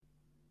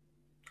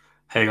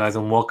Hey guys,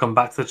 and welcome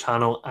back to the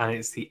channel. And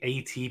it's the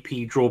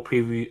ATP draw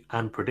preview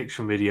and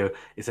prediction video.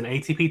 It's an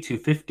ATP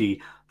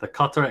 250, the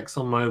Qatar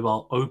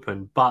ExxonMobil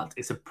Open, but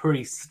it's a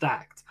pretty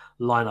stacked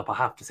lineup. I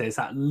have to say, it's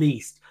at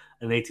least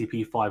an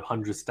ATP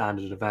 500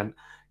 standard event,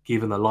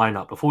 given the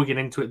lineup. Before we get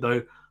into it,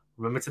 though,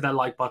 remember to hit that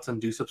like button,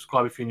 do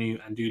subscribe if you're new,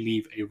 and do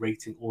leave a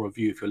rating or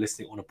review if you're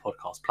listening on a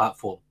podcast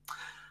platform.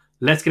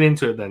 Let's get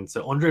into it then.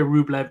 So Andrei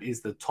Rublev is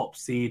the top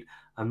seed,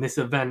 and this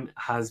event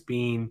has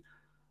been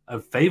a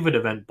favoured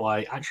event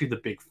by actually the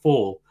big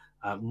four.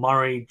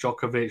 Murray,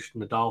 Djokovic,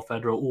 Nadal,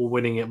 Federer, all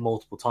winning it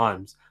multiple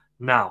times.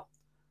 Now,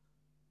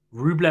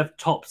 Rublev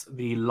tops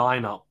the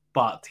lineup,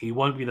 but he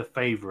won't be the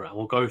favourite, and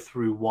we'll go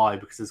through why,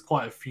 because there's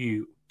quite a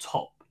few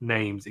top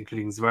names,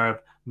 including Zverev,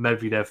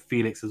 Medvedev,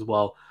 Felix as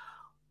well,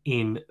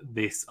 in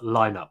this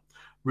lineup.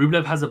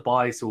 Rublev has a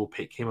bye, so we'll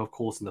pick him, of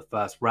course, in the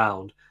first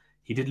round.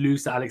 He did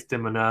lose to Alex de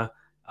Minaur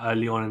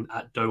early on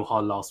at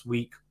Doha last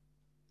week.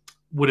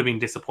 Would have been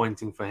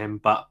disappointing for him,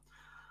 but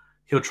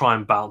he'll try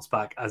and bounce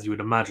back, as you would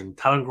imagine.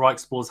 Talon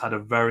Griekspoor's had a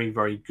very,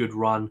 very good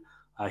run.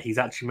 He's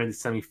actually made the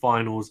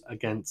semi-finals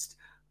against,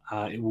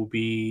 it will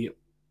be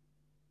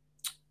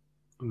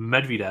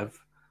Medvedev,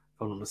 if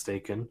I'm not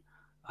mistaken.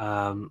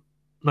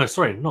 No,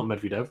 sorry, not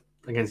Medvedev.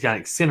 Against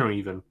Yannick Sinner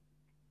even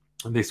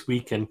this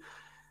week. And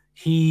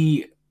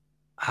he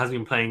has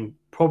been playing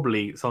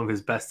probably some of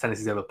his best tennis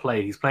he's ever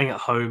played. He's playing at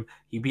home.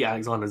 He beat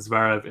Alexander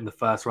Zverev in the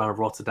first round of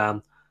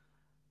Rotterdam.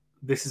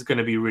 This is going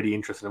to be really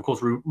interesting. Of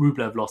course,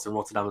 Rublev lost in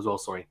Rotterdam as well.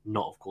 Sorry,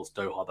 not, of course,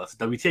 Doha. That's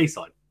the WTA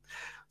side.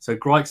 So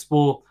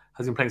Griekspoor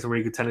has been playing some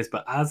really good tennis,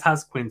 but as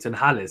has Quinton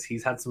Hallis.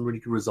 He's had some really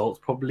good results.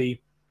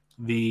 Probably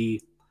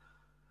the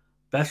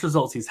best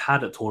results he's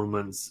had at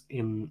tournaments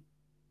in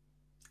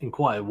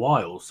quite a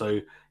while.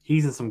 So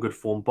he's in some good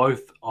form.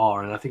 Both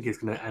are, and I think it's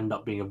going to end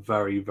up being a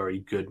very, very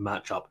good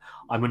matchup.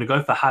 I'm going to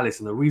go for Hallis,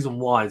 and the reason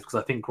why is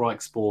because I think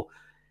Griekspoor,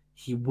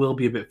 he will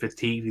be a bit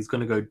fatigued. He's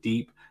going to go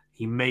deep.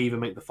 He may even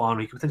make the final.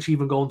 He could potentially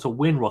even go on to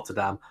win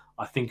Rotterdam.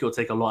 I think it'll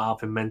take a lot out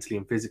of him mentally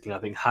and physically. I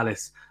think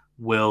Hallis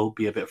will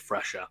be a bit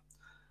fresher.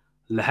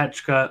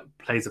 Lehechka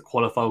plays a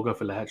qualifier. We'll go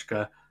for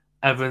Lehechka.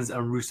 Evans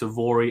and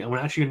Rusevori. And we're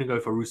actually going to go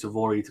for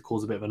Rusevori to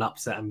cause a bit of an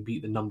upset and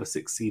beat the number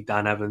 6 seed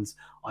Dan Evans.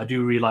 I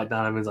do really like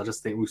Dan Evans. I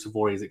just think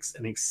Rusevori is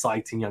an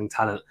exciting young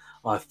talent.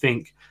 I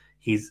think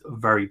he's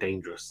very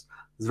dangerous.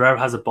 Zverev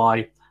has a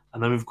bye.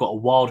 And then we've got a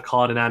wild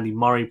card in Andy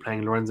Murray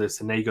playing Lorenzo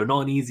Sonego.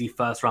 Not an easy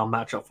first round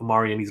matchup for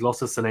Murray, and he's lost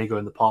to Sonego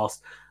in the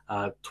past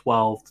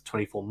 12 to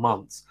 24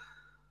 months.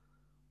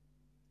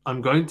 I'm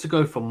going to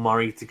go for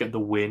Murray to get the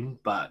win,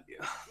 but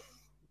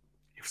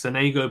if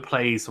Sonego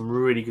plays some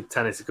really good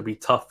tennis, it could be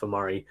tough for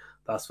Murray,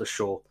 that's for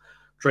sure.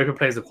 Draper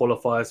plays the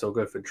qualifier, so I'll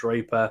go for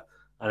Draper.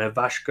 And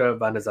Ivashka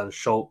van der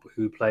Zandschulp,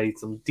 who played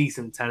some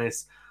decent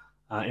tennis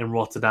in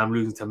Rotterdam,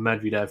 losing to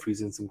Medvedev,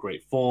 who's in some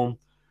great form.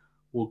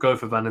 We'll go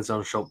for Van der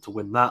Zandschulp to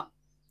win that.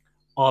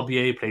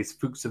 RBA plays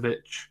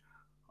Fucsovic.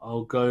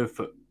 I'll go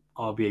for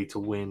RBA to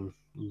win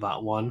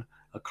that one.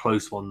 A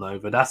close one, though.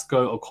 Verdasco,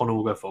 O'Connell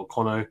will go for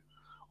O'Connell.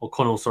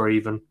 O'Connell, sorry,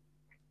 even.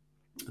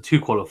 2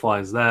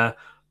 qualifiers there.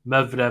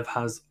 Medvedev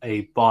has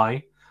a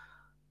bye.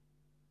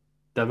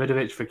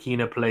 Davidovich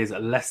Fokina plays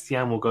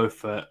Lestian. We'll go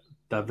for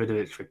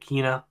Davidovich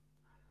Fokina.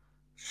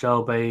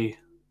 Shelby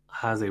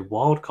has a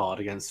wild card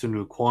against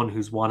Sunwoo Kwon,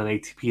 who's won an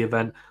ATP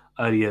event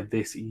earlier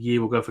this year.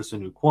 We'll go for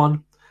Sunwoo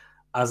Kwon.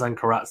 Azan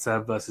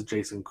Karatsev versus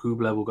Jason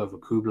Kubler. We'll go for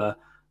Kubler.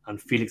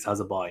 And Felix has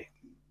a bye.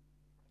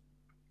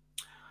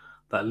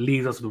 That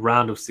leaves us with a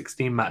round of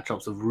 16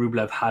 matchups of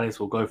Rublev Hallis.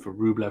 We'll go for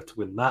Rublev to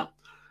win that.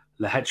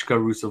 Lehechka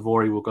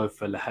Rusevori will go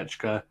for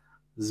Lehechka.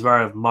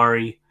 Zverev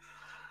Murray.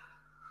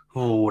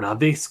 Oh, now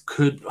this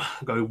could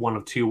go one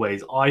of two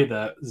ways.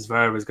 Either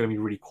Zverev is going to be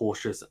really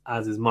cautious,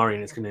 as is Murray,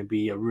 and it's going to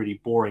be a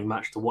really boring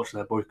match to watch. And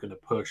they're both going to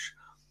push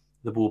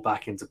the ball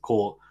back into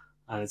court,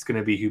 and it's going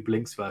to be who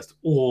blinks first.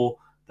 Or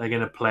they're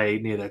going to play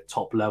near their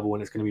top level,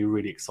 and it's going to be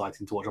really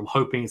exciting to watch. I'm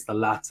hoping it's the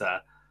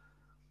latter.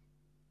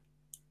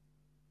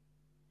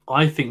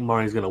 I think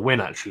Murray's going to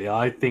win, actually.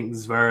 I think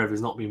Zverev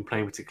has not been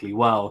playing particularly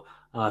well.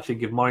 And I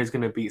think if Murray's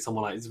going to beat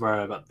someone like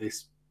Zverev at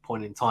this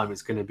point in time,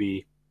 it's going to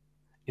be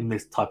in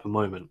this type of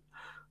moment.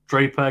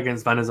 Draper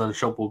against Van der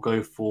Zandschulp will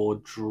go for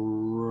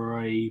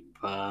Draper.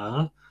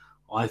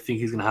 I think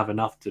he's going to have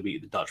enough to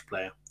beat the Dutch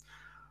player.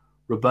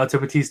 Roberto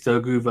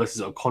Bautista-Agut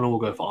versus O'Connell will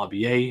go for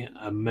RBA.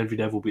 And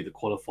Medvedev will beat the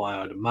qualifier,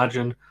 I'd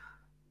imagine.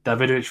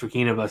 Davidovich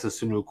Fokina versus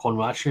Sunwoo Kwon.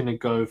 We're actually going to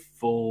go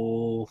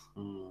for...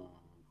 I'm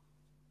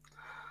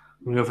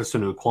going to go for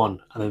Sunwoo Kwon.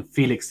 And then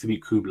Felix to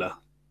beat Kubler.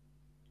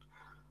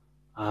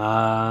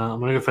 I'm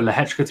going to go for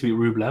Lehechka to beat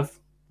Rublev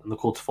in the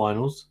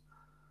quarterfinals.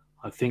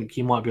 I think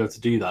he might be able to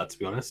do that, to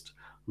be honest.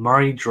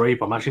 Murray,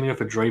 Draper. I'm actually going to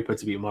go for Draper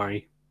to beat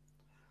Murray.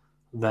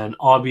 Then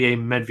RBA,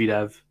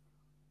 Medvedev.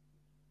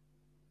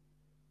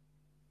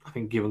 I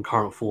think given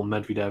current form,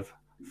 Medvedev.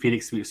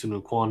 Felix to beat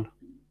Sunwoo Kwon.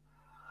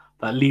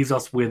 That leaves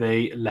us with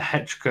a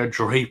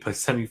Lehechka-Draper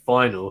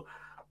semi-final.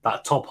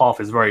 That top half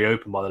is very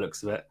open by the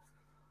looks of it.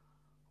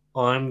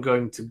 I'm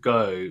going to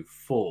go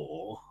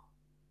for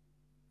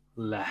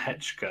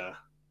Lehechka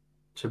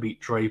to beat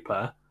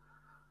Draper.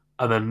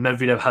 And then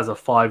Medvedev has a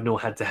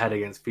 5-0 head-to-head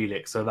against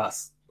Felix. So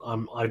that's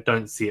I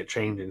don't see it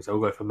changing. So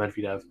we'll go for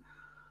Medvedev.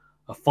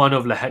 A final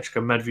of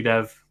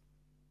Lehechka-Medvedev.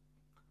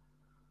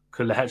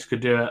 Could Lehechka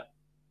do it?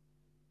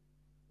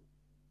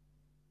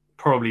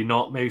 Probably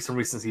not. Maybe some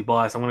recency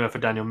bias. I'm going to go for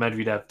Daniel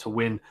Medvedev to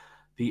win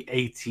the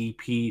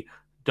ATP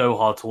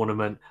Doha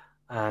tournament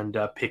and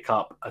pick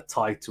up a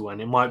title.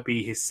 And it might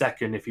be his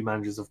second if he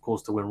manages, of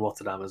course, to win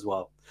Rotterdam as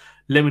well.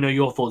 Let me know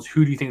your thoughts.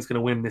 Who do you think is going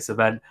to win this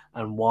event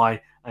and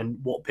why? And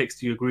what picks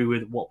do you agree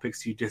with? What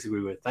picks do you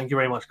disagree with? Thank you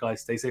very much, guys.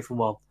 Stay safe and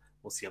well.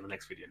 We'll see you on the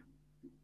next video.